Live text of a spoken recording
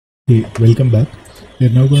Hey, welcome back. We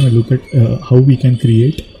are now going to look at how we can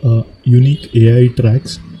create unique AI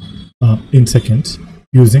tracks in seconds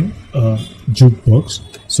using Jukebox.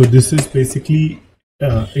 So this is basically,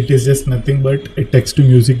 it is just nothing but a text to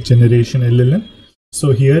music generation LLM.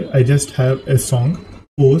 So here I just have a song,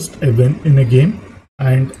 post event in a game,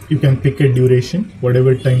 and you can pick a duration,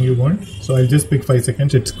 whatever time you want. So I'll just pick 5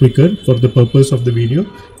 seconds. It's quicker for the purpose of the video.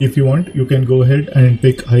 If you want, you can go ahead and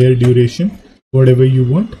pick higher duration, whatever you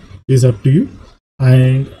want is up to you.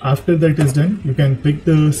 And after that is done, you can pick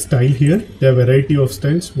the style here. There are a variety of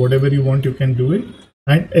styles, whatever you want, you can do it.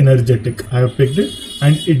 And energetic, I have picked it,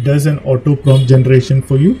 and it does an auto prompt generation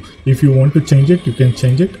for you. If you want to change it, you can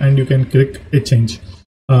change it, and you can click a change.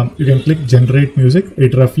 You can click generate music.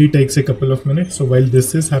 It roughly takes a couple of minutes. So while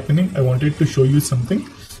this is happening, I wanted to show you something.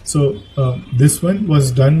 So this one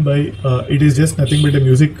was done by, it is just nothing but a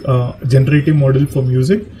music generative model for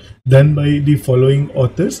music done by the following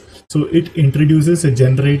authors. So it introduces a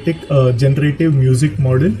generative music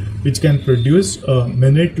model which can produce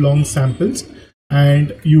minute-long samples.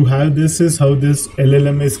 And you have, this is how this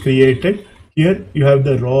LLM is created. Here you have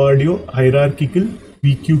the raw audio, hierarchical,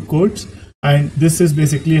 VQ codes, and this is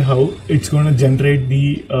basically how it's going to generate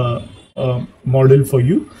the model for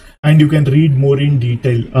you. And you can read more in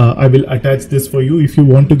detail. I will attach this for you if you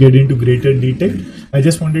want to get into greater detail. I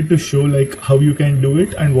just wanted to show like how you can do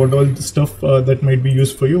it and what all the stuff that might be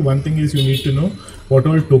used for you. One thing is you need to know what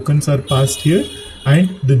all tokens are passed here and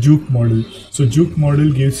the Juke model. So Juke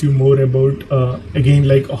model gives you more about again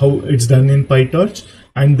like how it's done in PyTorch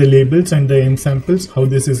and the labels and the ensamples, how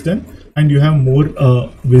this is done, and you have more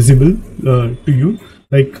visible to you.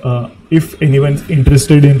 Like if anyone's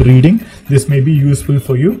interested in reading, this may be useful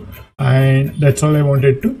for you. And that's all I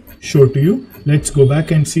wanted to show to you. Let's go back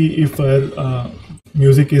and see if our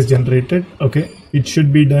music is generated. Okay, it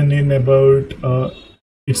should be done in about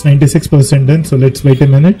it's 96% done. So let's wait a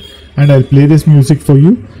minute and I'll play this music for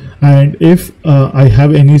you. And if I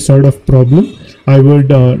have any sort of problem, I would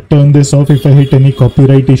turn this off if I hit any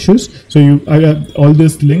copyright issues. So I have all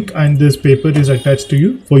this link and this paper is attached to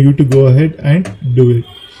you for you to go ahead and do it.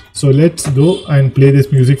 So let's go and play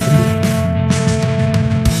this music for you.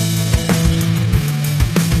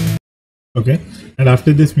 Okay, and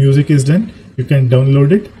after this music is done, you can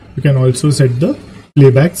download it. You can also set the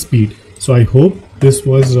playback speed. So I hope this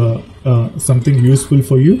was something useful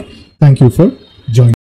for you. Thank you for joining.